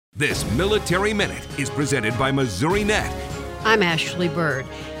This Military Minute is presented by MissouriNet. I'm Ashley Bird.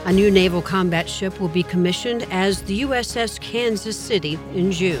 A new naval combat ship will be commissioned as the USS Kansas City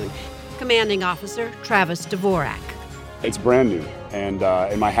in June. Commanding Officer Travis Dvorak. It's brand new, and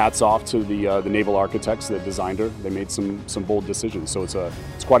my hat's off to the naval architects that designed her. They made some bold decisions, so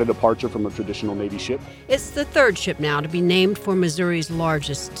it's quite a departure from a traditional Navy ship. It's the third ship now to be named for Missouri's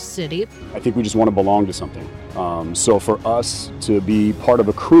largest city. I think we just want to belong to something. So for us to be part of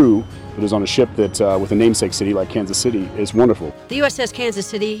a crew that is on a ship that with a namesake city like Kansas City is wonderful. The USS Kansas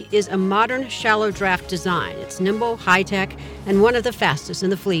City is a modern, shallow draft design. It's nimble, high-tech, and one of the fastest in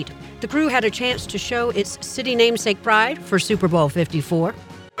the fleet. The crew had a chance to show its city namesake pride for Super Bowl 54.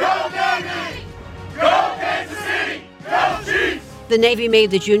 Go Navy! Go Kansas City! Go Chiefs! The Navy made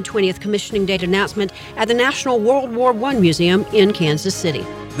the June 20th commissioning date announcement at the National World War I Museum in Kansas City.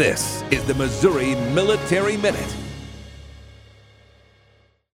 This is the Missouri Military Minute.